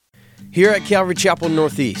Here at Calvary Chapel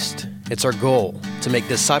Northeast, it's our goal to make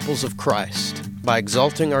disciples of Christ by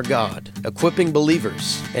exalting our God, equipping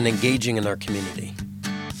believers, and engaging in our community.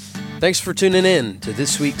 Thanks for tuning in to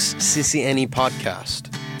this week's CCNE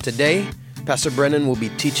podcast. Today, Pastor Brennan will be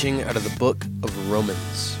teaching out of the book of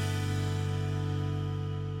Romans.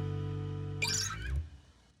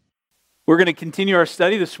 We're going to continue our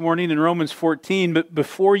study this morning in Romans 14, but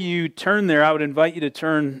before you turn there, I would invite you to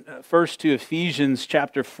turn first to Ephesians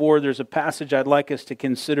chapter 4. There's a passage I'd like us to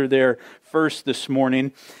consider there first this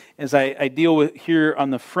morning as I deal with here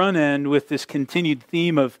on the front end with this continued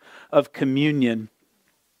theme of communion.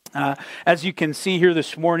 As you can see here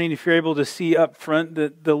this morning, if you're able to see up front,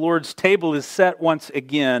 the Lord's table is set once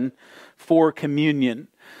again for communion.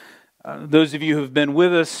 Those of you who have been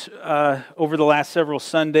with us over the last several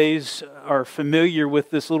Sundays are familiar with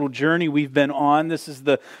this little journey we've been on. This is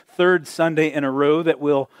the third Sunday in a row that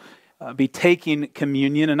we'll be taking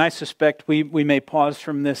communion, and I suspect we may pause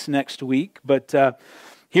from this next week. But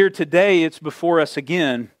here today, it's before us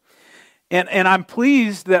again. And I'm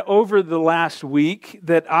pleased that over the last week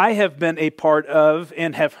that I have been a part of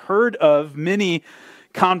and have heard of many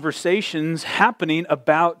conversations happening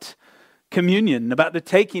about communion, about the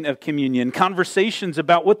taking of communion, conversations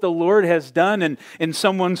about what the Lord has done in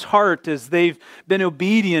someone's heart as they've been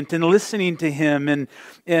obedient and listening to Him,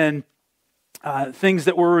 and things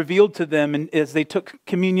that were revealed to them and as they took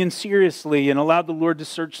communion seriously and allowed the Lord to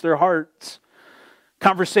search their hearts.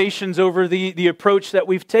 Conversations over the approach that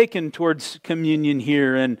we've taken towards communion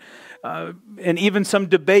here, and even some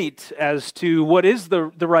debate as to what is the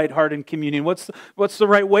right heart in communion, what's the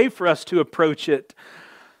right way for us to approach it.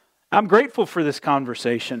 I'm grateful for this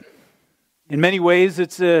conversation. In many ways,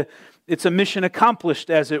 it's a mission accomplished,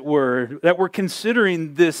 as it were, that we're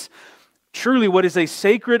considering this truly what is a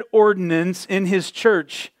sacred ordinance in His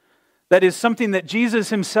church. That is something that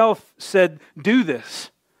Jesus Himself said, do this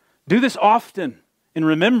often in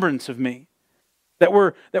remembrance of me. That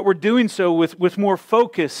we're doing so with more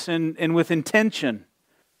focus and with intention.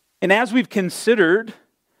 And as we've considered,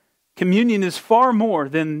 communion is far more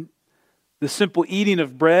than the simple eating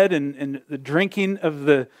of bread and the drinking of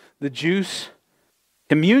the juice.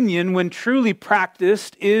 Communion, when truly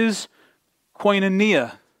practiced, is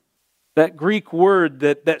koinonia, that Greek word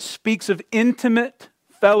that speaks of intimate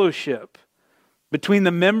fellowship between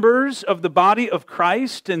the members of the body of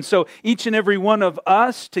Christ. And so each and every one of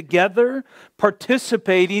us together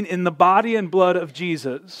participating in the body and blood of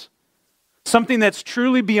Jesus. Something that's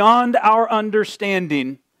truly beyond our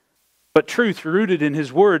understanding, but truth rooted in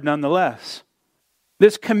His Word nonetheless.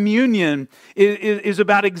 This communion is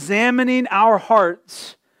about examining our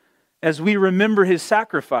hearts as we remember His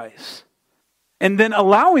sacrifice. And then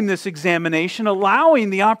allowing this examination, allowing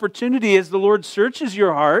the opportunity as the Lord searches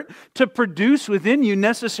your heart to produce within you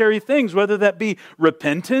necessary things, whether that be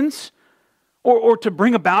repentance or to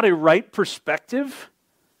bring about a right perspective.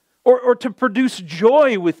 Or to produce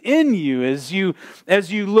joy within you as you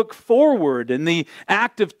look forward in the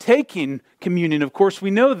act of taking communion. Of course,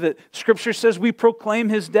 we know that Scripture says we proclaim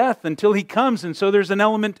His death until He comes. And so there's an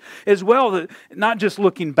element as well that not just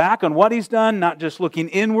looking back on what He's done, not just looking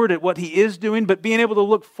inward at what He is doing, but being able to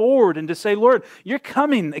look forward and to say, Lord, You're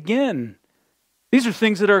coming again. These are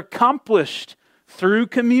things that are accomplished through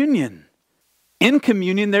communion. In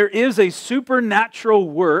communion, there is a supernatural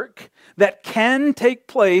work that can take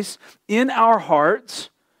place in our hearts,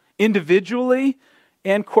 individually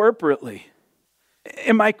and corporately.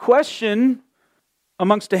 And my question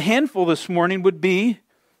amongst a handful this morning would be,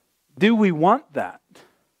 do we want that?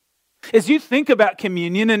 As you think about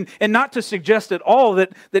communion, and not to suggest at all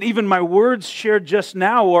that even my words shared just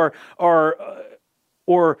now or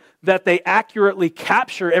that they accurately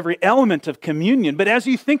capture every element of communion, but as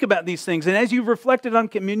you think about these things, and as you've reflected on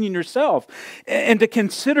communion yourself, and to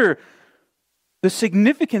consider the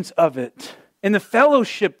significance of it and the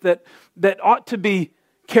fellowship that ought to be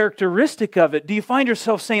characteristic of it, do you find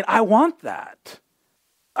yourself saying, I want that?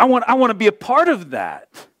 I want to be a part of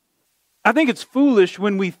that. I think it's foolish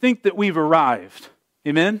when we think that we've arrived.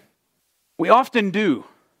 Amen? We often do.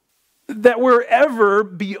 That we're ever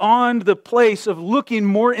beyond the place of looking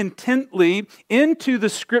more intently into the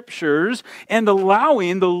Scriptures and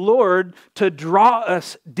allowing the Lord to draw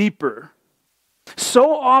us deeper.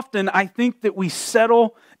 So often, I think that we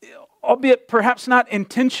settle, albeit perhaps not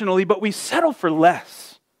intentionally, but we settle for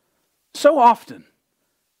less. So often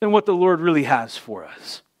than what the Lord really has for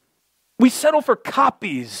us. We settle for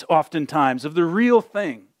copies, oftentimes, of the real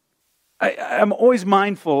thing. I'm always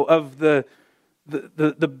mindful of the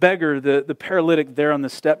beggar, the paralytic there on the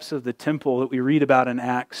steps of the temple that we read about in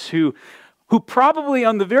Acts, who probably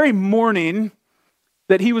on the very morning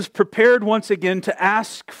that he was prepared once again to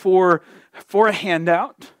ask for a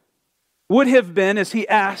handout, would have been, as he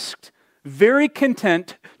asked, very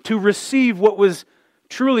content to receive what was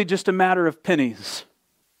truly just a matter of pennies,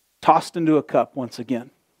 tossed into a cup once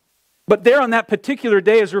again. But there on that particular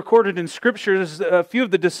day, as recorded in Scripture, as a few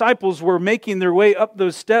of the disciples were making their way up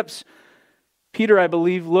those steps, Peter, I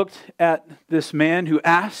believe, looked at this man who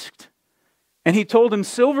asked, and he told him,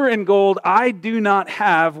 "Silver and gold I do not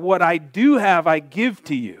have. What I do have I give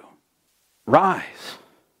to you. Rise,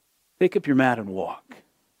 take up your mat and walk."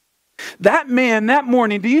 That man, that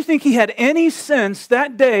morning, do you think he had any sense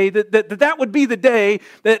that day that would be the day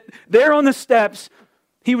that there on the steps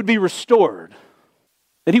he would be restored?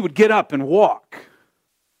 That he would get up and walk?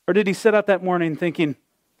 Or did he sit up that morning thinking,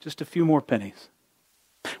 just a few more pennies?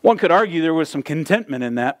 One could argue there was some contentment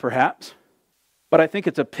in that, perhaps. But I think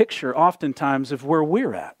it's a picture oftentimes of where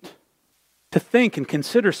we're at. To think and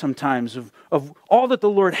consider sometimes of all that the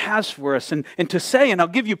Lord has for us, and to say, and I'll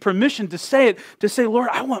give you permission to say it, to say, Lord,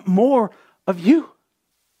 I want more of you.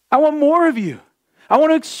 I want more of you. I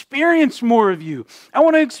want to experience more of you. I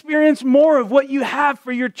want to experience more of what you have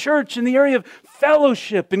for your church in the area of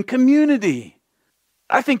fellowship and community.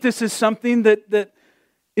 I think this is something that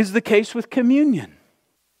is the case with communion.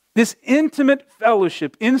 This intimate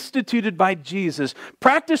fellowship instituted by Jesus,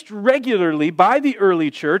 practiced regularly by the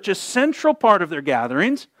early church, a central part of their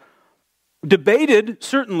gatherings, debated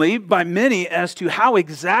certainly by many as to how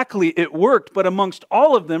exactly it worked, but amongst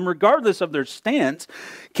all of them, regardless of their stance,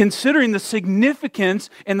 considering the significance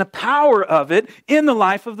and the power of it in the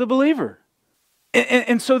life of the believer.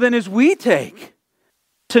 And so then as we take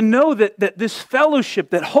to know that this fellowship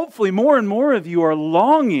that hopefully more and more of you are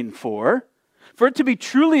longing for it to be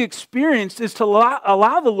truly experienced, is to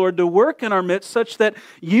allow the Lord to work in our midst such that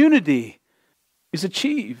unity is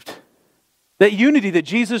achieved. That unity that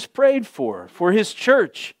Jesus prayed for His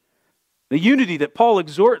church. The unity that Paul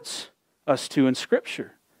exhorts us to in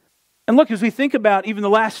Scripture. And look, as we think about even the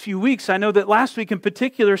last few weeks, I know that last week in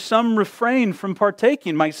particular, some refrained from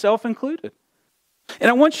partaking, myself included. And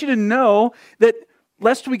I want you to know that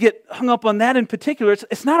lest we get hung up on that in particular,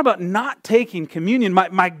 it's not about not taking communion.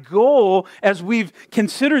 My goal as we've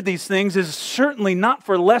considered these things is certainly not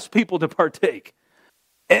for less people to partake.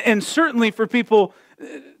 And certainly for people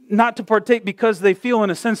not to partake because they feel in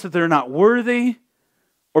a sense that they're not worthy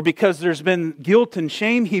or because there's been guilt and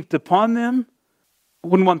shame heaped upon them.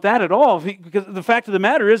 Wouldn't want that at all, because the fact of the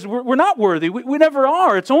matter is we're not worthy. We never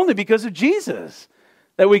are. It's only because of Jesus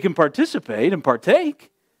that we can participate and partake.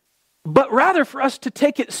 But rather for us to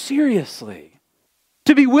take it seriously,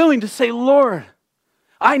 to be willing to say, Lord,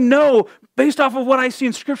 I know based off of what I see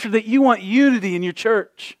in Scripture that you want unity in your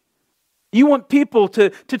church. You want people to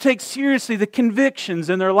take seriously the convictions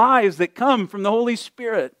in their lives that come from the Holy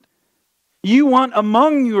Spirit. You want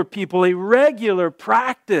among your people a regular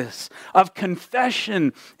practice of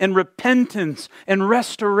confession and repentance and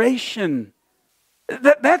restoration.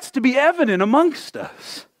 That's to be evident amongst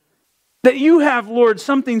us. That you have, Lord,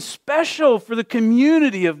 something special for the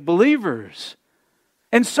community of believers.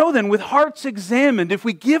 And so then, with hearts examined, if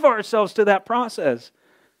we give ourselves to that process,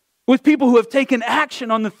 with people who have taken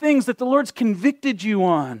action on the things that the Lord's convicted you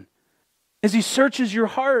on, as He searches your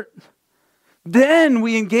heart, then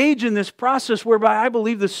we engage in this process whereby I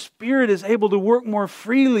believe the Spirit is able to work more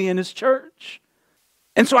freely in His church.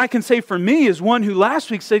 And so I can say for me, as one who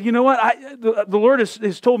last week said, you know what, the Lord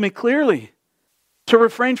has told me clearly to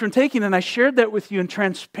refrain from taking, and I shared that with you in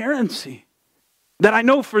transparency. That I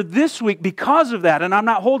know for this week, because of that, and I'm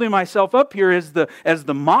not holding myself up here as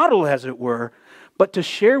the model, as it were, but to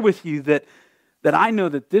share with you that I know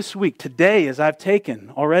that this week, today, as I've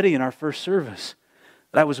taken already in our first service,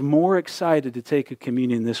 that I was more excited to take a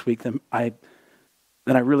communion this week than I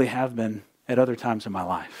really have been at other times in my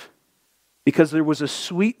life. Because there was a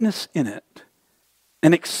sweetness in it,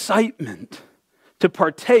 an excitement to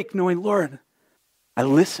partake, knowing, Lord, I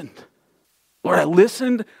listened. Lord, I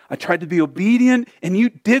listened. I tried to be obedient, and you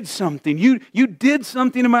did something. You did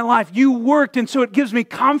something in my life. You worked, and so it gives me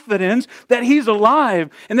confidence that He's alive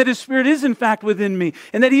and that His Spirit is in fact within me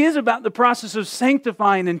and that He is about the process of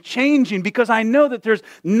sanctifying and changing, because I know that there's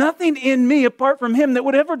nothing in me apart from Him that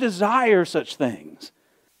would ever desire such things.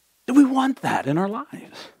 Do we want that in our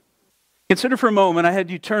lives? Consider for a moment, I had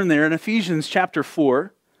you turn there in Ephesians chapter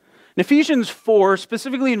 4. In Ephesians 4,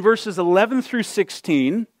 specifically in verses 11 through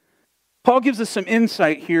 16, Paul gives us some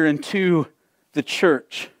insight here into the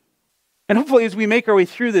church. And hopefully as we make our way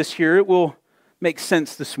through this here, it will make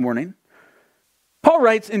sense this morning. Paul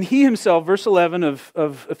writes, and he himself, verse 11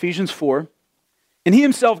 of Ephesians 4, and he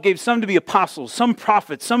himself gave some to be apostles, some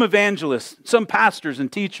prophets, some evangelists, some pastors and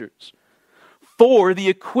teachers, for the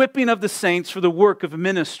equipping of the saints for the work of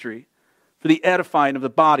ministry, for the edifying of the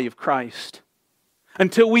body of Christ,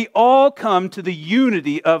 until we all come to the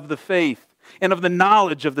unity of the faith and of the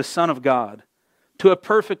knowledge of the Son of God, to a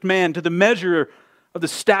perfect man, to the measure of the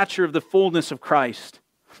stature of the fullness of Christ,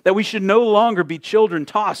 that we should no longer be children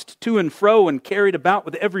tossed to and fro and carried about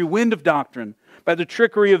with every wind of doctrine, by the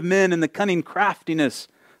trickery of men and the cunning craftiness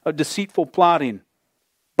of deceitful plotting,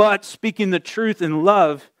 but speaking the truth in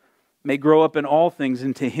love may grow up in all things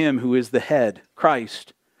into Him who is the head,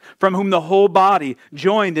 Christ, from whom the whole body,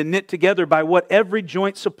 joined and knit together by what every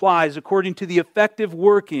joint supplies, according to the effective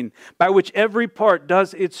working by which every part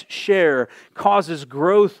does its share, causes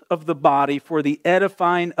growth of the body for the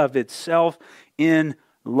edifying of itself in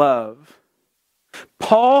love.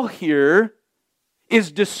 Paul here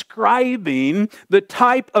is describing the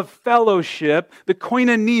type of fellowship, the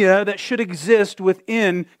koinonia, that should exist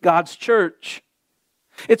within God's church.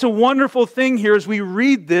 It's a wonderful thing here as we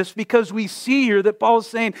read this, because we see here that Paul is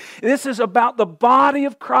saying this is about the body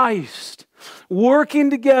of Christ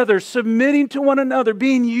working together, submitting to one another,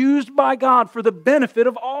 being used by God for the benefit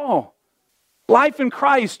of all. Life in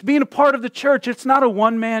Christ, being a part of the church, it's not a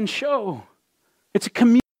one-man show. It's a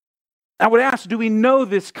community. I would ask, do we know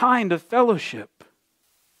this kind of fellowship?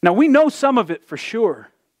 Now, we know some of it for sure.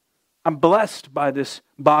 I'm blessed by this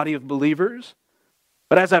body of believers.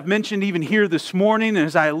 But as I've mentioned even here this morning, and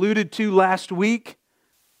as I alluded to last week,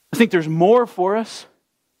 I think there's more for us.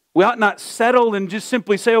 We ought not settle and just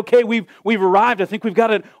simply say, okay, we've arrived. I think we've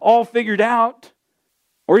got it all figured out.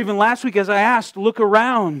 Or even last week, as I asked, look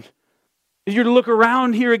around. As you're to look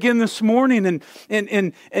around here again this morning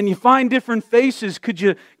and you find different faces, could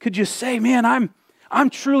you say, man, I'm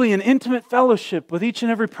truly in intimate fellowship with each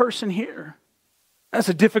and every person here? That's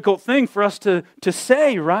a difficult thing for us to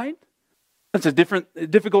say, right? That's a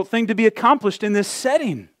difficult thing to be accomplished in this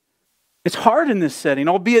setting. It's hard in this setting,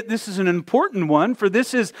 albeit this is an important one, for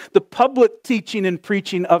this is the public teaching and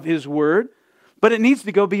preaching of His Word, but it needs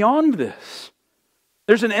to go beyond this.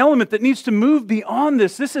 There's an element that needs to move beyond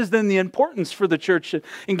this. This is then the importance for the church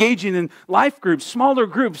engaging in life groups,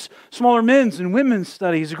 smaller men's and women's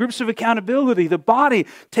studies, groups of accountability, the body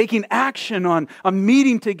taking action on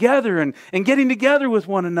meeting together and getting together with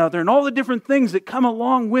one another and all the different things that come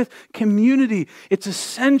along with community. It's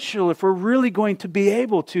essential if we're really going to be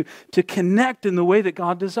able to connect in the way that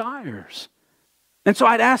God desires. And so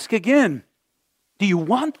I'd ask again, do you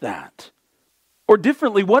want that? Or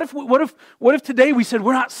differently, what if today we said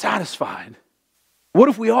we're not satisfied? What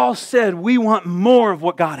if we all said we want more of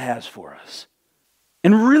what God has for us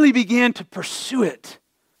and really began to pursue it?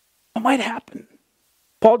 What might happen?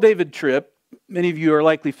 Paul David Tripp, many of you are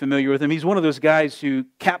likely familiar with him. He's one of those guys who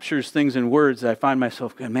captures things in words that I find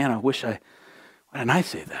myself going, man, why didn't I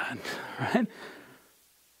say that? Right?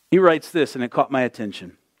 He writes this, and it caught my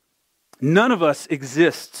attention. None of us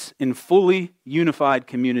exists in fully unified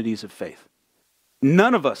communities of faith.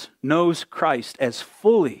 None of us knows Christ as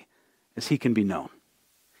fully as He can be known.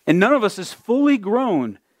 And none of us is fully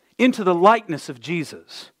grown into the likeness of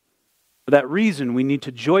Jesus. For that reason, we need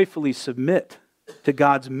to joyfully submit to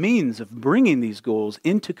God's means of bringing these goals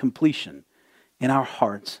into completion in our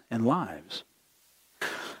hearts and lives.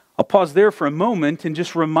 I'll pause there for a moment and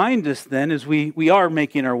just remind us then, as we are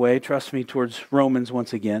making our way, trust me, towards Romans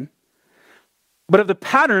once again, but of the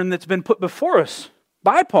pattern that's been put before us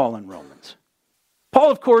by Paul in Romans. Paul,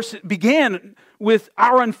 of course, began with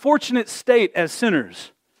our unfortunate state as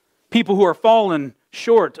sinners, people who are fallen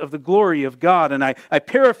short of the glory of God. And I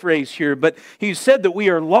paraphrase here, but he said that we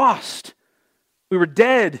are lost. We were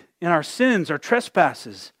dead in our sins, our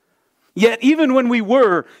trespasses. Yet even when we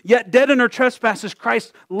were yet dead in our trespasses,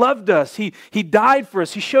 Christ loved us. He died for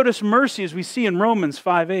us. He showed us mercy, as we see in Romans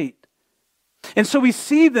 5:8. And so we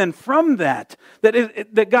see then from that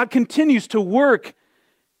God continues to work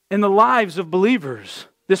in the lives of believers,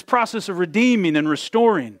 this process of redeeming and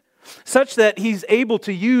restoring, such that He's able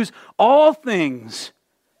to use all things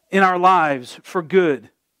in our lives for good,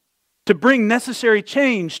 to bring necessary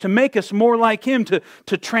change, to make us more like Him,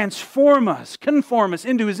 to transform us, conform us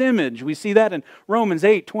into His image. We see that in Romans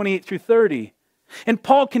 8:28 through 30. And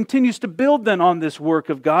Paul continues to build then on this work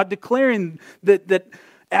of God, declaring that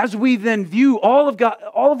as we then view all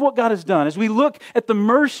of what God has done, as we look at the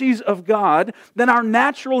mercies of God, then our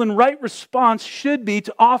natural and right response should be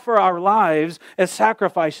to offer our lives as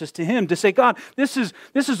sacrifices to Him, to say, God, this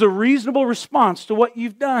is a reasonable response to what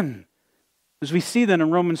You've done. As we see then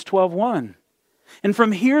in Romans 12:1. And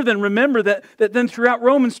from here then, remember that then throughout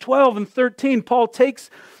Romans 12 and 13, Paul takes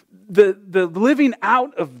the living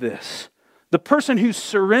out of this, the person who's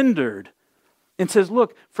surrendered, and says,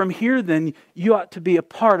 look, from here then, you ought to be a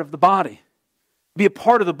part of the body. be a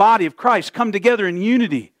part of the body of Christ, come together in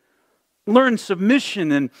unity, learn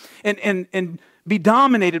submission and be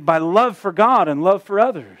dominated by love for God and love for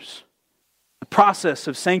others. The process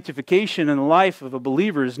of sanctification in the life of a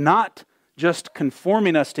believer is not just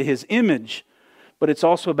conforming us to his image, but it's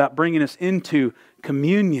also about bringing us into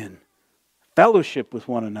communion, fellowship with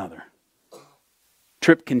one another.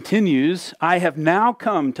 Tripp continues, I have now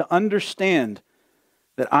come to understand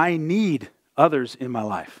that I need others in my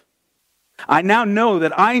life. I now know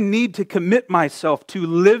that I need to commit myself to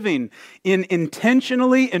living in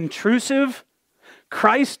intentionally intrusive,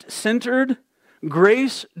 Christ-centered,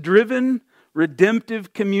 grace-driven,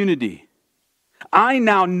 redemptive community. I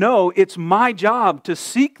now know it's my job to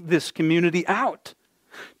seek this community out,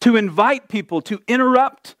 to invite people to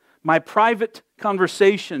interrupt my private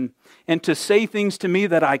conversation and to say things to me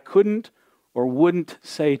that I couldn't or wouldn't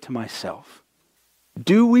say to myself.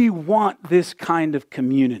 Do we want this kind of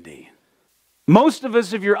community? Most of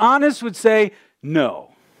us, if you're honest, would say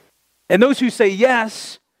no. And those who say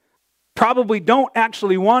yes probably don't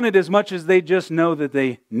actually want it as much as they just know that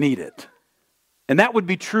they need it. And that would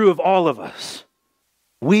be true of all of us.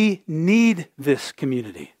 We need this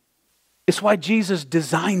community. It's why Jesus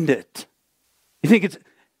designed it. You think it's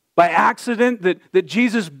by accident that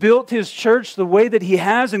Jesus built his church the way that he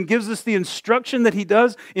has and gives us the instruction that he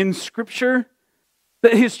does in Scripture?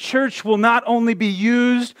 That his church will not only be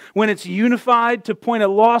used when it's unified to point a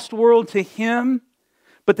lost world to him,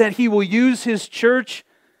 but that he will use his church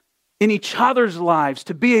in each other's lives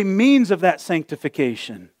to be a means of that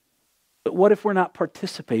sanctification. But what if we're not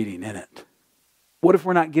participating in it? What if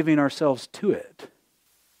we're not giving ourselves to it?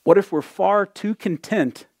 What if we're far too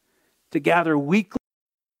content to gather weekly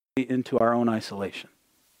into our own isolation?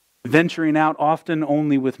 Venturing out often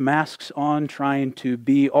only with masks on, trying to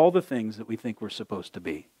be all the things that we think we're supposed to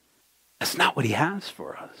be. That's not what he has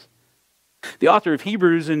for us. The author of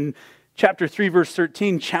Hebrews in chapter 3, verse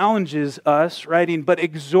 13 challenges us, writing, but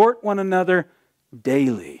exhort one another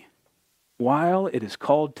daily, while it is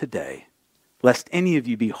called today, lest any of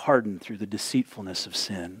you be hardened through the deceitfulness of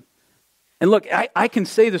sin. And look, I can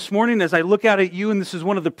say this morning as I look out at you, and this is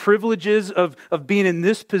one of the privileges of being in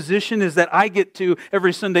this position, is that I get to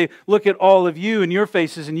every Sunday look at all of you and your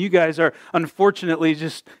faces, and you guys are unfortunately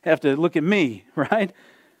just have to look at me, right?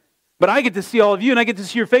 But I get to see all of you, and I get to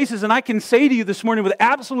see your faces, and I can say to you this morning with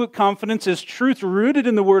absolute confidence, as truth rooted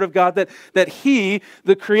in the Word of God, that He,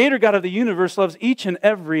 the Creator God of the universe, loves each and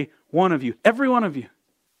every one of you. Every one of you.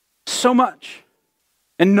 So much.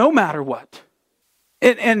 And no matter what.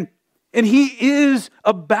 And He is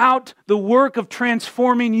about the work of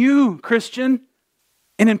transforming you, Christian.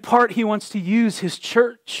 And in part, He wants to use His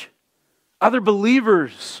church, other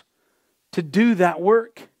believers, to do that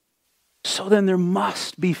work. So then there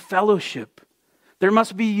must be fellowship. There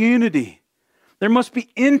must be unity. There must be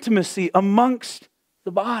intimacy amongst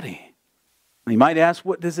the body. You might ask,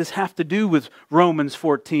 what does this have to do with Romans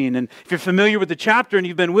 14? And if you're familiar with the chapter and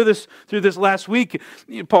you've been with us through this last week,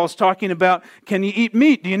 Paul's talking about, can you eat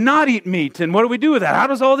meat? Do you not eat meat? And what do we do with that? How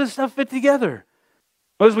does all this stuff fit together?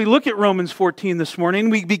 Well, as we look at Romans 14 this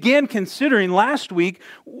morning, we began considering last week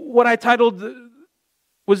what I titled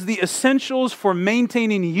was the essentials for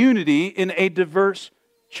maintaining unity in a diverse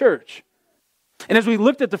church. And as we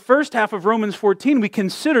looked at the first half of Romans 14, we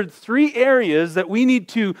considered three areas that we need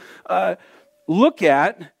to look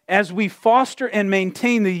at as we foster and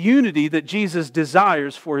maintain the unity that Jesus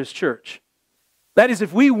desires for His church. That is,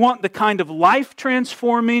 if we want the kind of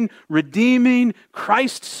life-transforming, redeeming,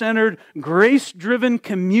 Christ-centered, grace-driven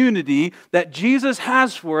community that Jesus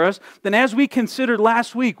has for us, then as we considered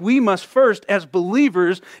last week, we must first, as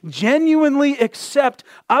believers, genuinely accept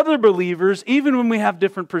other believers even when we have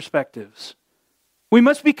different perspectives. We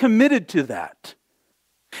must be committed to that.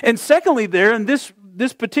 And secondly there, and this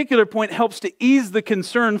particular point helps to ease the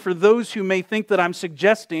concern for those who may think that I'm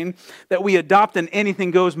suggesting that we adopt an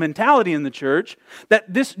anything-goes mentality in the church,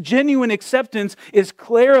 that this genuine acceptance is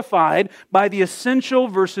clarified by the essential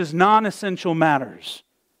versus non-essential matters.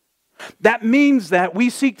 That means that we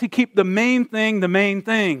seek to keep the main thing the main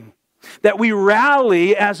thing. That we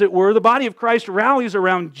rally, as it were, the body of Christ rallies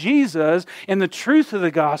around Jesus and the truth of the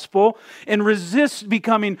gospel and resists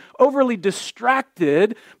becoming overly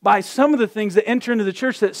distracted by some of the things that enter into the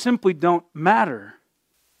church that simply don't matter.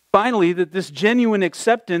 Finally, that this genuine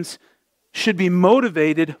acceptance should be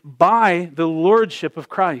motivated by the lordship of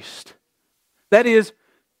Christ. That is,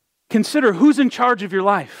 consider who's in charge of your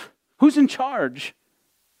life. Who's in charge?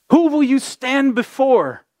 Who will you stand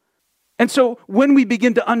before? And so when we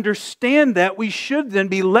begin to understand that, we should then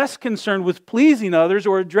be less concerned with pleasing others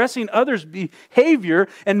or addressing others' behavior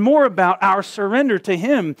and more about our surrender to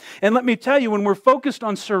Him. And let me tell you, when we're focused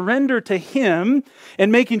on surrender to Him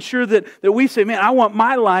and making sure that we say, man, I want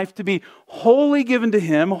my life to be wholly given to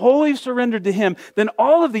Him, wholly surrendered to Him, then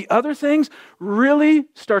all of the other things really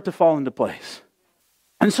start to fall into place.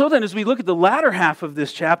 And so then as we look at the latter half of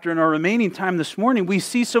this chapter in our remaining time this morning, we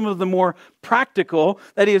see some of the more practical,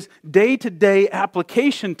 that is, day-to-day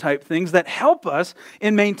application type things that help us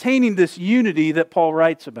in maintaining this unity that Paul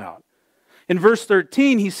writes about. In verse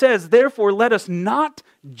 13, he says, "Therefore let us not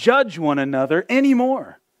judge one another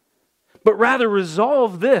anymore, but rather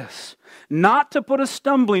resolve this, not to put a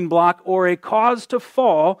stumbling block or a cause to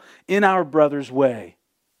fall in our brother's way."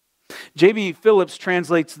 J.B. Phillips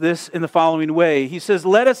translates this in the following way. He says,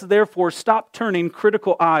 "Let us therefore stop turning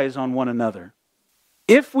critical eyes on one another.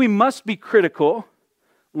 If we must be critical,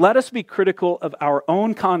 let us be critical of our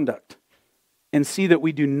own conduct and see that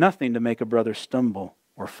we do nothing to make a brother stumble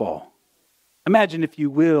or fall." Imagine, if you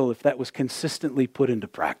will, if that was consistently put into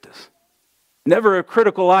practice. Never a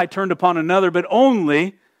critical eye turned upon another, but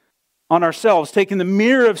only on ourselves, taking the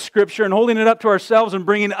mirror of Scripture and holding it up to ourselves and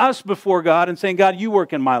bringing us before God and saying, God, you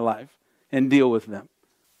work in my life and deal with them.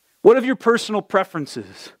 What of your personal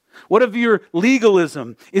preferences? What of your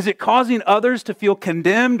legalism? Is it causing others to feel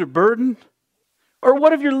condemned or burdened? Or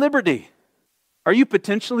what of your liberty? Are you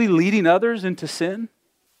potentially leading others into sin?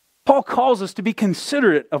 Paul calls us to be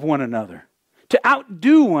considerate of one another, to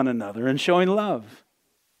outdo one another in showing love.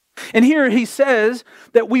 And here he says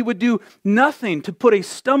that we would do nothing to put a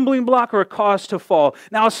stumbling block or a cause to fall.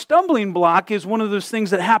 Now, a stumbling block is one of those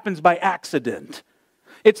things that happens by accident.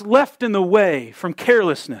 It's left in the way from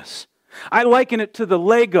carelessness. I liken it to the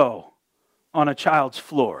Lego on a child's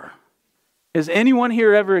floor. Has anyone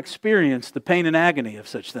here ever experienced the pain and agony of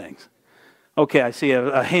such things? Okay, I see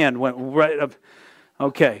a hand went right up.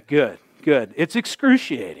 Okay, good. It's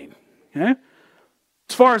excruciating. Okay?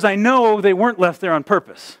 As far as I know, they weren't left there on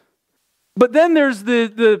purpose. But then there's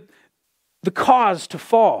the cause to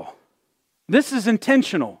fall. This is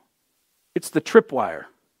intentional. It's the tripwire.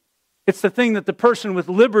 It's the thing that the person with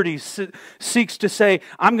liberty seeks to say,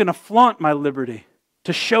 I'm going to flaunt my liberty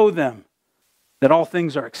to show them that all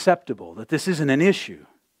things are acceptable, that this isn't an issue.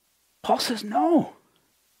 Paul says, no.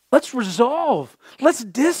 Let's resolve. Let's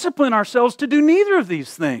discipline ourselves to do neither of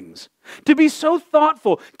these things. To be so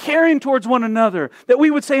thoughtful, caring towards one another, that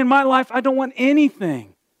we would say, in my life, I don't want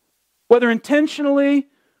anything, whether intentionally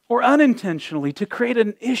or unintentionally, to create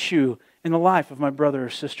an issue in the life of my brother or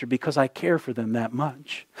sister because I care for them that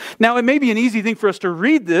much. Now, it may be an easy thing for us to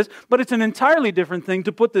read this, but it's an entirely different thing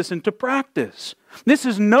to put this into practice. This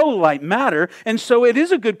is no light matter, and so it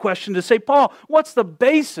is a good question to say, Paul, what's the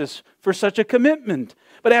basis for such a commitment?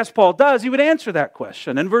 But as Paul does, he would answer that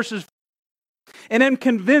question in verses 4, and am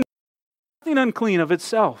convinced nothing unclean of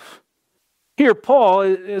itself. Here, Paul,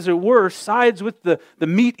 as it were, sides with the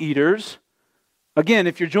meat eaters. Again,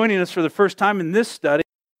 if you're joining us for the first time in this study,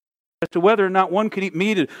 as to whether or not one could eat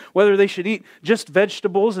meat, and whether they should eat just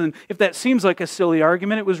vegetables, and if that seems like a silly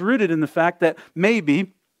argument, it was rooted in the fact that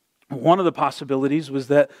maybe one of the possibilities was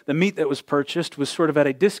that the meat that was purchased was sort of at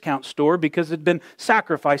a discount store because it had been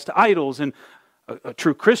sacrificed to idols, and a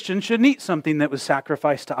true Christian shouldn't eat something that was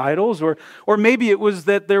sacrificed to idols. Or maybe it was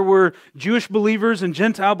that there were Jewish believers and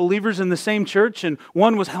Gentile believers in the same church, and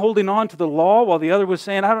one was holding on to the law while the other was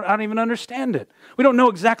saying, I don't even understand it. We don't know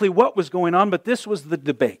exactly what was going on, but this was the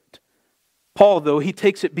debate. Paul, though, he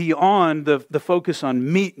takes it beyond the focus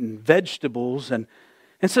on meat and vegetables and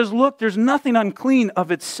says, look, there's nothing unclean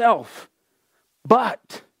of itself,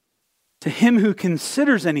 but to him who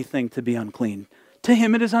considers anything to be unclean, to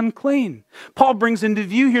him it is unclean. Paul brings into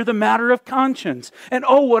view here the matter of conscience. And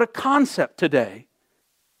oh, what a concept today.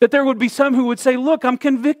 That there would be some who would say, look, I'm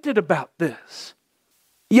convicted about this.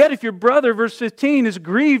 Yet if your brother, verse 15, is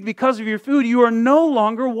grieved because of your food, you are no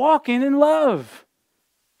longer walking in love.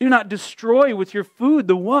 Do not destroy with your food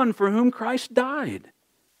the one for whom Christ died.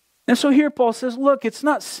 And so here Paul says, look, it's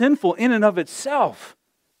not sinful in and of itself.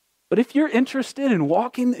 But if you're interested in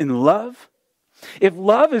walking in love, if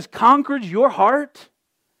love has conquered your heart,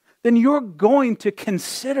 then you're going to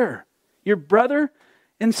consider your brother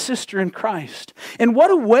and sister in Christ. And what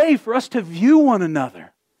a way for us to view one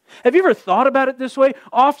another. Have you ever thought about it this way?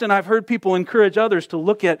 Often I've heard people encourage others to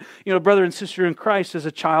look at, brother and sister in Christ as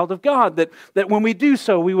a child of God, that when we do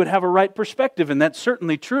so, we would have a right perspective, and that's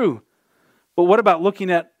certainly true. But what about looking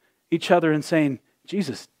at each other and saying,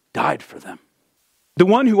 Jesus died for them? The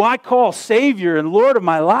one who I call Savior and Lord of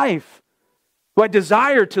my life, who I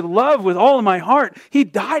desire to love with all of my heart, he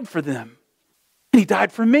died for them. And he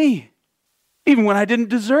died for me. even when I didn't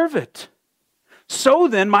deserve it. So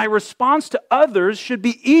then, my response to others should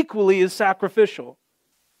be equally as sacrificial.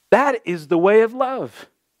 That is the way of love.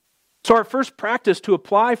 So our first practice to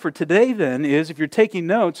apply for today then is, if you're taking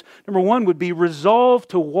notes, number one would be resolve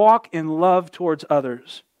to walk in love towards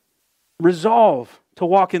others. Resolve to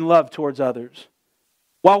walk in love towards others.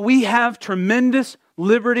 While we have tremendous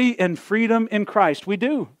liberty and freedom in Christ, we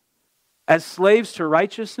do. As slaves to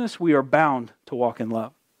righteousness, we are bound to walk in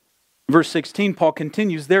love. Verse 16, Paul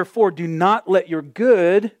continues, therefore, do not let your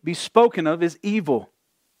good be spoken of as evil.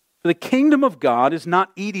 For the kingdom of God is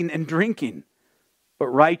not eating and drinking, but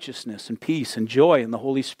righteousness and peace and joy in the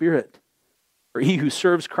Holy Spirit. For he who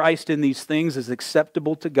serves Christ in these things is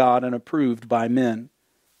acceptable to God and approved by men.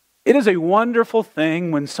 It is a wonderful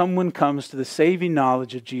thing when someone comes to the saving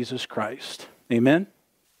knowledge of Jesus Christ. Amen?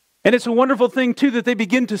 And it's a wonderful thing, too, that they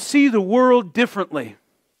begin to see the world differently.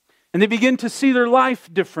 And they begin to see their life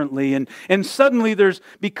differently. And suddenly there's,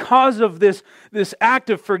 because of this act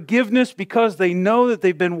of forgiveness, because they know that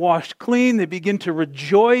they've been washed clean, they begin to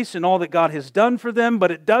rejoice in all that God has done for them. But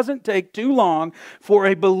it doesn't take too long for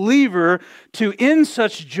a believer to, in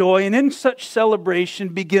such joy and in such celebration,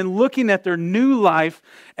 begin looking at their new life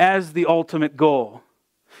as the ultimate goal.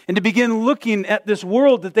 And to begin looking at this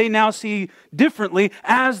world that they now see differently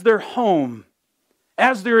as their home,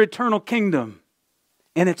 as their eternal kingdom.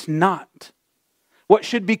 And it's not. What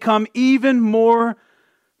should become even more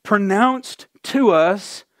pronounced to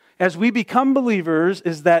us as we become believers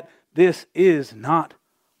is that this is not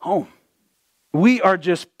home. We are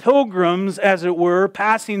just pilgrims, as it were,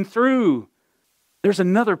 passing through. There's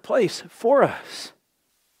another place for us.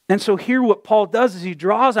 And so here what Paul does is he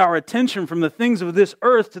draws our attention from the things of this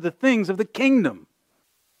earth to the things of the kingdom.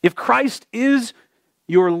 If Christ is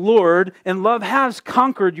your Lord, and love has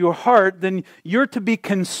conquered your heart, then you're to be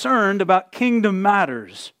concerned about kingdom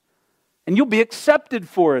matters. And you'll be accepted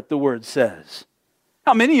for it, the Word says.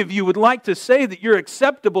 How many of you would like to say that you're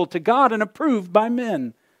acceptable to God and approved by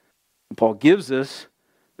men? And Paul gives us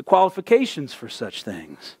the qualifications for such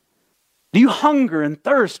things. Do you hunger and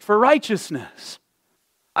thirst for righteousness?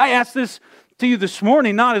 I ask this to you this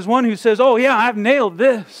morning, not as one who says, oh yeah, I've nailed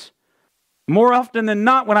this. More often than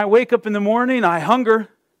not, when I wake up in the morning, I hunger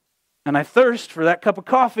and I thirst for that cup of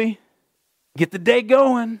coffee, get the day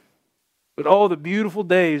going. But oh, the beautiful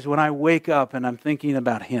days when I wake up and I'm thinking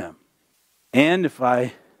about Him. And if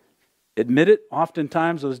I admit it,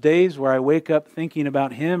 oftentimes those days where I wake up thinking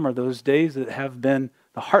about Him are those days that have been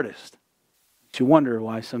the hardest. But you wonder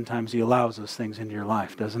why sometimes He allows those things into your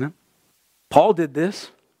life, doesn't it? Paul did this.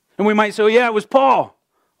 And we might say, oh, yeah, it was Paul.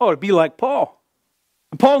 Oh, it'd be like Paul.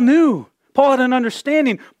 And Paul knew. Paul had an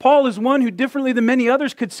understanding. Paul is one who, differently than many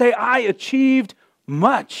others, could say, I achieved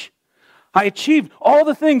much. I achieved all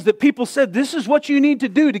the things that people said, this is what you need to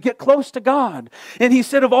do to get close to God. And he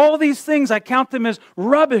said, of all these things, I count them as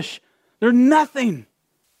rubbish. They're nothing.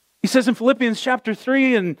 He says in Philippians chapter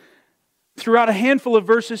 3 and throughout a handful of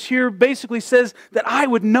verses here, basically says that I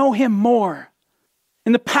would know Him more.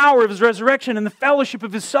 In the power of His resurrection and the fellowship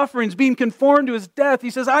of His sufferings, being conformed to His death, he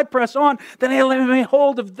says, I press on that I may lay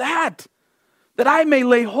hold of that. That I may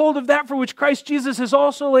lay hold of that for which Christ Jesus has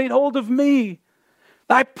also laid hold of me.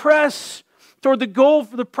 I press toward the goal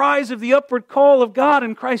for the prize of the upward call of God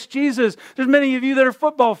in Christ Jesus. There's many of you that are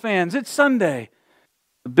football fans. It's Sunday.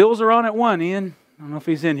 The Bills are on at 1, Ian. I don't know if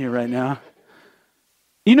he's in here right now.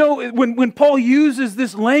 You know, when Paul uses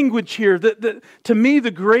this language here, to me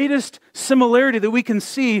the greatest similarity that we can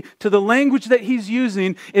see to the language that he's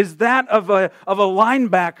using is that of a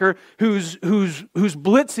linebacker who's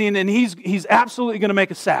blitzing and he's absolutely going to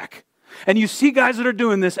make a sack. And you see guys that are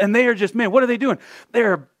doing this and they are just, man, what are they doing?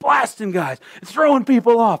 They're blasting guys, throwing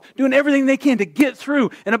people off, doing everything they can to get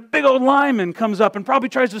through. And a big old lineman comes up and probably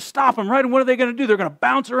tries to stop them, right? And what are they going to do? They're going to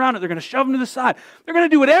bounce around it. They're going to shove them to the side. They're going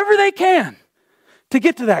to do whatever they can to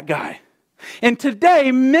get to that guy. And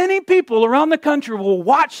today, many people around the country will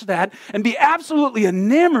watch that and be absolutely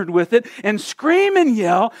enamored with it and scream and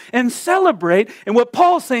yell and celebrate. And what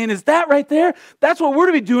Paul's saying is that right there, that's what we're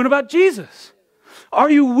to be doing about Jesus. Are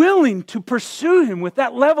you willing to pursue Him with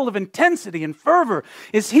that level of intensity and fervor?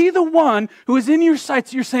 Is He the one who is in your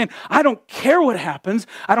sights? You're saying, I don't care what happens.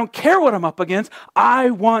 I don't care what I'm up against.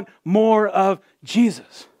 I want more of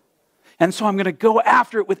Jesus. And so I'm going to go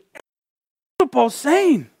after it with what Paul's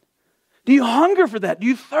saying. Do you hunger for that? Do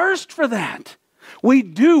you thirst for that? We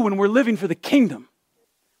do when we're living for the kingdom,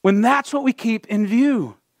 when that's what we keep in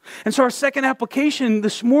view. And so our second application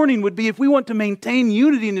this morning would be, if we want to maintain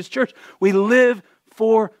unity in this church, we live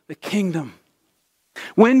for the kingdom.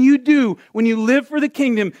 When you live for the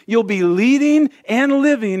kingdom, you'll be leading and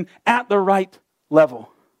living at the right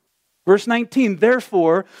level. Verse 19,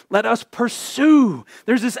 therefore, let us pursue.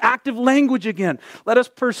 There's this active language again. Let us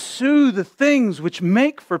pursue the things which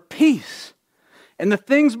make for peace and the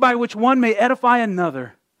things by which one may edify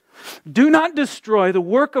another. Do not destroy the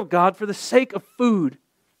work of God for the sake of food.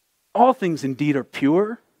 All things indeed are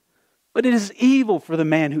pure, but it is evil for the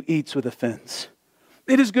man who eats with offense.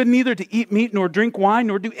 It is good neither to eat meat nor drink wine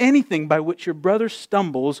nor do anything by which your brother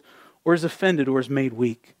stumbles or is offended or is made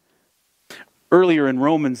weak. Earlier in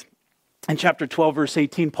Romans, in chapter 12, verse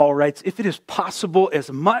 18, Paul writes, if it is possible,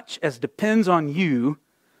 as much as depends on you,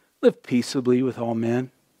 live peaceably with all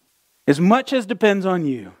men. As much as depends on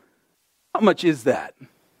you. How much is that?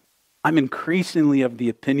 I'm increasingly of the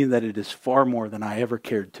opinion that it is far more than I ever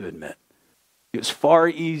cared to admit. It was far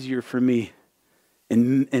easier for me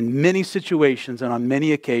in many situations and on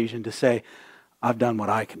many occasions to say, I've done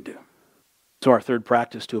what I can do. So our third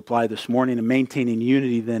practice to apply this morning in maintaining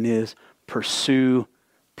unity then is pursue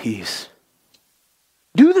peace.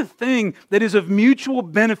 Do the thing that is of mutual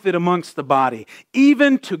benefit amongst the body,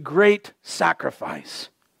 even to great sacrifice.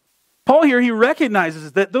 Paul here, he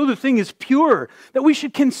recognizes that though the thing is pure, that we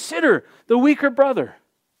should consider the weaker brother.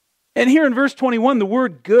 And here in verse 21, the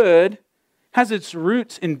word good has its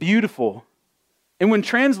roots in beautiful. And when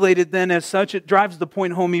translated then as such, it drives the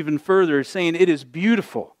point home even further, saying it is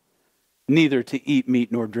beautiful neither to eat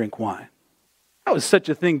meat nor drink wine. How is such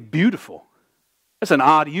a thing beautiful? That's an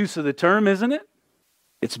odd use of the term, isn't it?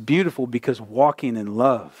 It's beautiful because walking in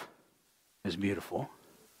love is beautiful.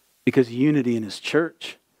 Because unity in His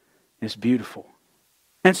church is beautiful.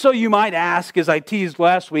 And so you might ask, as I teased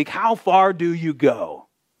last week, how far do you go?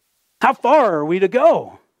 How far are we to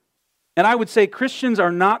go? And I would say Christians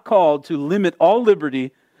are not called to limit all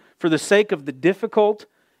liberty for the sake of the difficult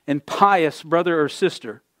and pious brother or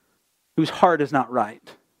sister whose heart is not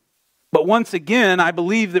right. But once again, I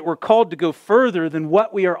believe that we're called to go further than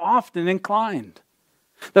what we are often inclined.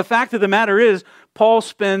 The fact of the matter is, Paul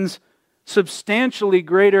spends substantially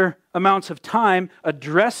greater amounts of time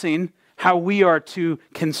addressing how we are to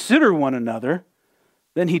consider one another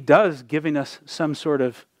than he does giving us some sort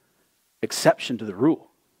of exception to the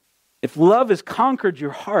rule. If love has conquered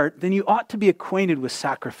your heart, then you ought to be acquainted with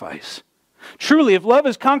sacrifice. Truly, if love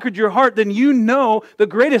has conquered your heart, then you know the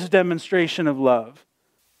greatest demonstration of love.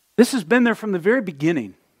 This has been there from the very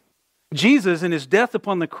beginning. Jesus, in His death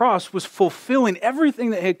upon the cross, was fulfilling everything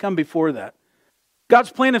that had come before that.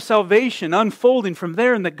 God's plan of salvation unfolding from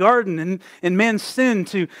there in the garden and man's sin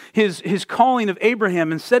to his calling of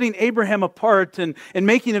Abraham and setting Abraham apart and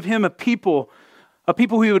making of him a people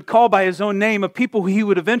who He would call by His own name, a people who He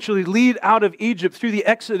would eventually lead out of Egypt through the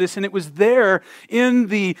Exodus. And it was there in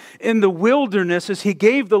the wilderness as He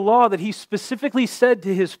gave the law that He specifically said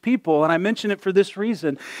to His people, and I mention it for this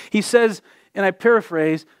reason. He says, and I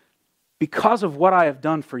paraphrase, because of what I have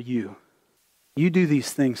done for you, you do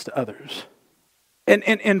these things to others.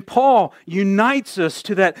 And Paul unites us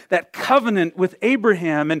to that covenant with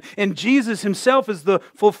Abraham, and Jesus Himself is the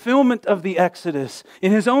fulfillment of the Exodus.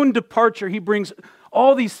 In His own departure, He brings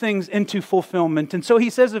all these things into fulfillment. And so He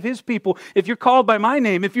says of His people, if you're called by my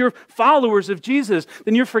name, if you're followers of Jesus,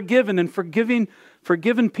 then you're forgiven, and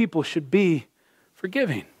forgiven people should be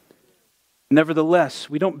forgiving. Nevertheless,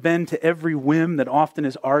 we don't bend to every whim that often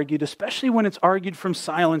is argued, especially when it's argued from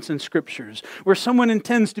silence in Scriptures, where someone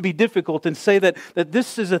intends to be difficult and say that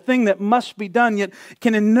this is a thing that must be done, yet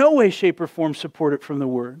can in no way, shape, or form support it from the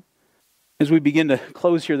Word. As we begin to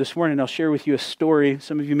close here this morning, I'll share with you a story.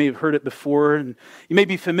 Some of you may have heard it before, and you may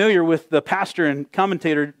be familiar with the pastor and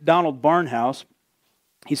commentator Donald Barnhouse.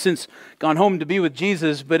 He's since gone home to be with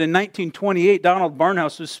Jesus, but in 1928, Donald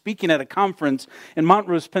Barnhouse was speaking at a conference in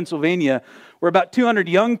Montrose, Pennsylvania, where about 200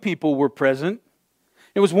 young people were present.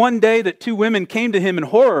 It was one day that two women came to him in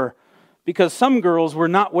horror because some girls were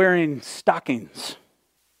not wearing stockings.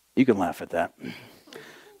 You can laugh at that.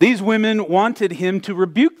 These women wanted him to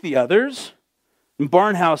rebuke the others, and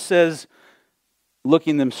Barnhouse says,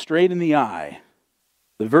 looking them straight in the eye,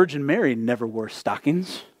 the Virgin Mary never wore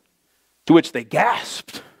stockings. To which they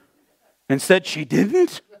gasped and said, she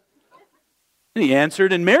didn't? And he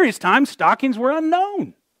answered, in Mary's time, stockings were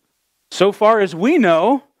unknown. So far as we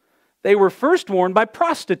know, they were first worn by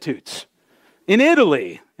prostitutes in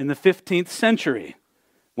Italy in the 15th century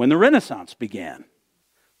when the Renaissance began.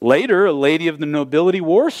 Later, a lady of the nobility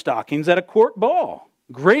wore stockings at a court ball,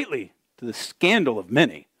 greatly to the scandal of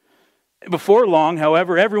many. Before long,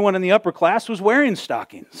 however, everyone in the upper class was wearing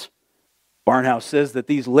stockings. Barnhouse says that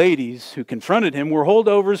these ladies who confronted him were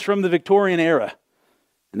holdovers from the Victorian era,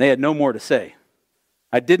 and they had no more to say.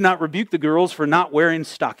 I did not rebuke the girls for not wearing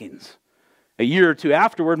stockings. A year or two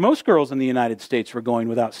afterward, most girls in the United States were going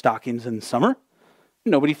without stockings in the summer.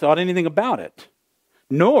 Nobody thought anything about it.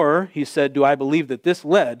 Nor, he said, do I believe that this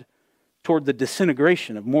led toward the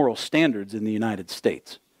disintegration of moral standards in the United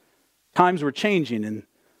States. Times were changing, and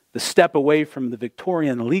the step away from the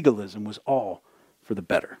Victorian legalism was all for the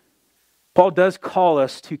better. Paul does call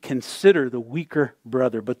us to consider the weaker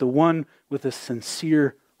brother, but the one with a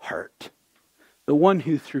sincere heart. The one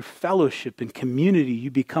who through fellowship and community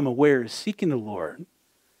you become aware is seeking the Lord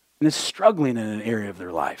and is struggling in an area of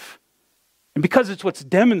their life. And because it's what's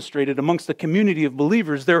demonstrated amongst the community of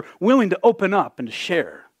believers, they're willing to open up and to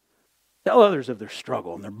share. Tell others of their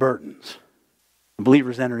struggle and their burdens. And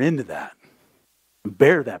believers enter into that and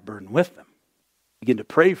bear that burden with them. Begin to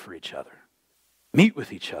pray for each other. Meet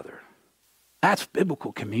with each other. That's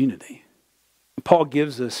biblical community. And Paul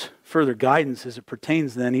gives us further guidance as it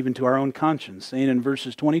pertains then even to our own conscience, saying in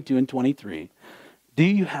verses 22 and 23, do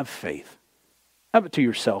you have faith? Have it to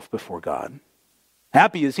yourself before God.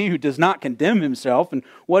 Happy is he who does not condemn himself in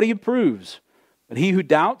what he approves, but he who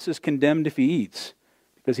doubts is condemned if he eats,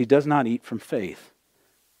 because he does not eat from faith.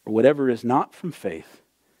 For whatever is not from faith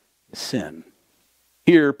is sin.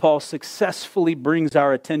 Here, Paul successfully brings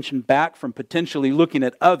our attention back from potentially looking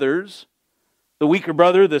at others, the weaker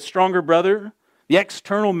brother, the stronger brother, the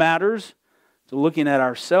external matters, to looking at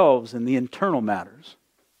ourselves and the internal matters.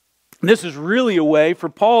 And this is really a way for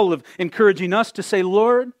Paul of encouraging us to say,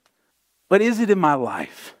 Lord, what is it in my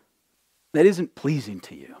life that isn't pleasing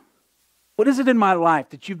to you? What is it in my life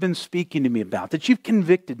that you've been speaking to me about, that you've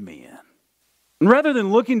convicted me in? And rather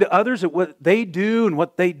than looking to others at what they do and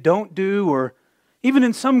what they don't do, or even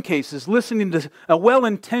in some cases listening to a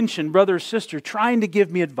well-intentioned brother or sister trying to give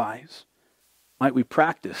me advice, might we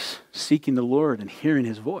practice seeking the Lord and hearing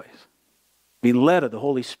his voice, being led of the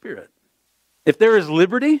Holy Spirit? If there is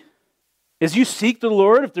liberty, as you seek the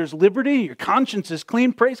Lord, if there's liberty, your conscience is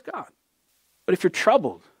clean, praise God. But if you're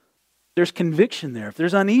troubled, there's conviction there, if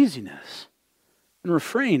there's uneasiness, then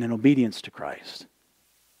refrain in obedience to Christ.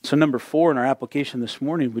 So number 4 in our application this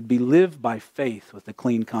morning would be live by faith with a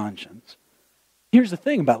clean conscience. Here's the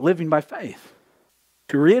thing about living by faith.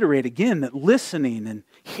 To reiterate again that listening and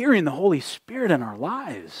hearing the Holy Spirit in our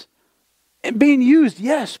lives and being used,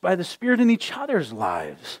 yes, by the Spirit in each other's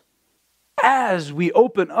lives. As we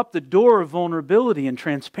open up the door of vulnerability and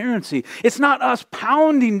transparency, it's not us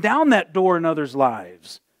pounding down that door in others'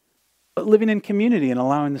 lives, but living in community and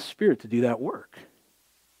allowing the Spirit to do that work.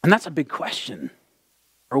 And that's a big question.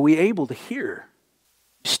 Are we able to hear?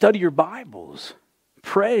 Study your Bibles,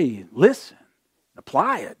 pray, listen,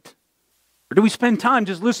 apply it. Or do we spend time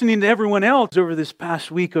just listening to everyone else over this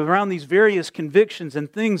past week around these various convictions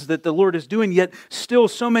and things that the Lord is doing, yet still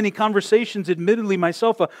so many conversations, admittedly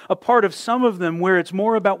myself a part of some of them, where it's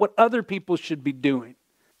more about what other people should be doing,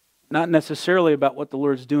 not necessarily about what the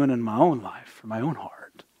Lord's doing in my own life or my own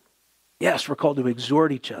heart. Yes, we're called to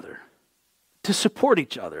exhort each other, to support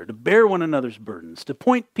each other, to bear one another's burdens, to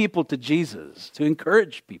point people to Jesus, to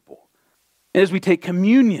encourage people. And as we take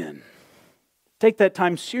communion, take that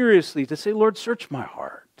time seriously to say, Lord, search my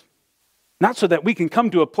heart. Not so that we can come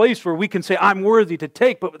to a place where we can say, I'm worthy to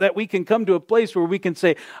take, but that we can come to a place where we can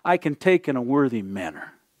say, I can take in a worthy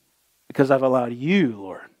manner. Because I've allowed you,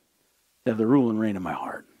 Lord, to have the rule and reign in my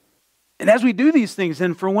heart. And as we do these things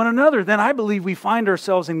then for one another, then I believe we find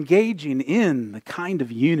ourselves engaging in the kind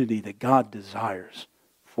of unity that God desires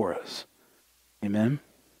for us. Amen?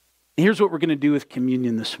 And here's what we're going to do with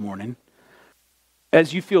communion this morning.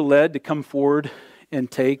 As you feel led to come forward and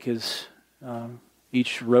take as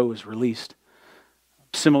each row is released.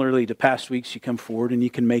 Similarly to past weeks, you come forward and you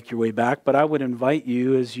can make your way back. But I would invite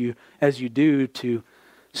you as you do to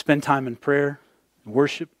spend time in prayer and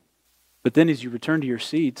worship. But then as you return to your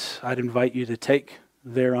seats, I'd invite you to take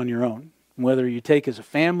there on your own. Whether you take as a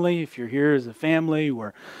family, if you're here as a family,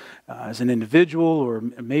 or as an individual, or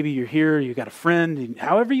maybe you're here, you've got a friend,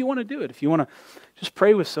 however you want to do it. If you want to just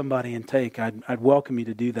pray with somebody and take, I'd welcome you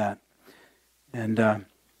to do that. And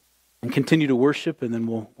continue to worship, and then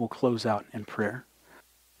we'll close out in prayer.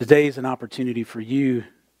 Today is an opportunity for you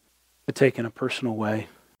to take in a personal way.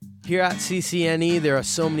 Here at CCNE, there are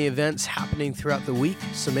so many events happening throughout the week,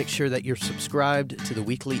 so make sure that you're subscribed to the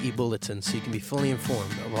weekly e-bulletin so you can be fully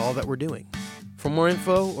informed of all that we're doing. For more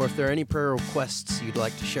info, or if there are any prayer requests you'd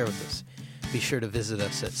like to share with us, be sure to visit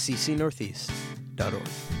us at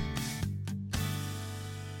ccnortheast.org.